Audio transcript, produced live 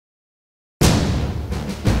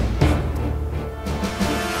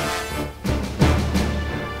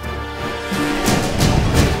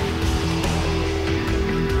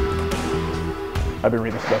I've been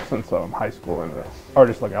reading stuff since high school, and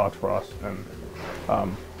artists like Alex Ross, and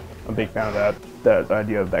I'm a big fan of that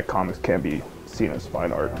idea that comics can be seen as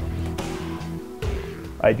fine art.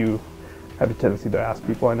 I do have a tendency to ask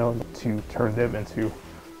people I know to turn them into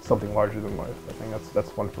something larger than life. I think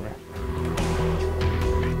that's fun for me.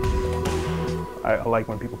 I like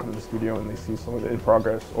when people come to the studio and they see some of it in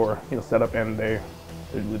progress, or set up, and they're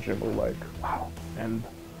legitimately like, wow, and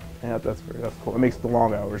yeah, that's cool. It makes the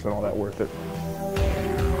long hours and all that worth it.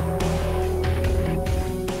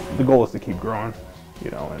 The goal is to keep growing,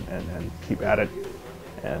 and keep at it,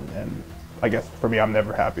 and I guess for me, I'm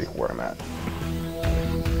never happy where I'm at.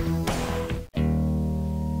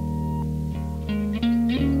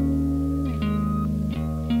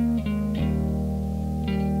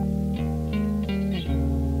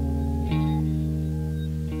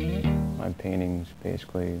 My painting's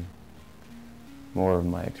basically more of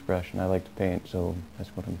my expression. I like to paint, so that's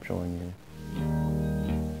what I'm showing you.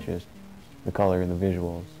 Just the color, the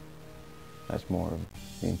visuals, that's more of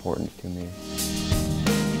the importance to me.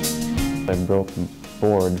 I broke the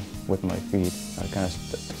board with my feet. I kind of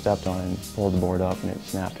stepped on it and pulled the board up, and it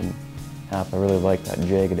snapped in half. I really like that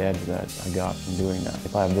jagged edge that I got from doing that.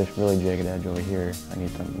 If I have this really jagged edge over here, I need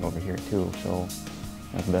something over here too, so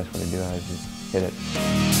that's the best way to do it, is just hit it.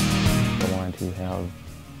 I wanted to have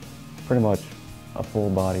pretty much a full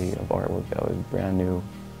body of artwork that was brand new,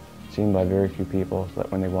 seen by very few people, so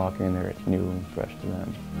that when they walk in there, it's new and fresh to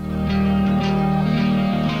them.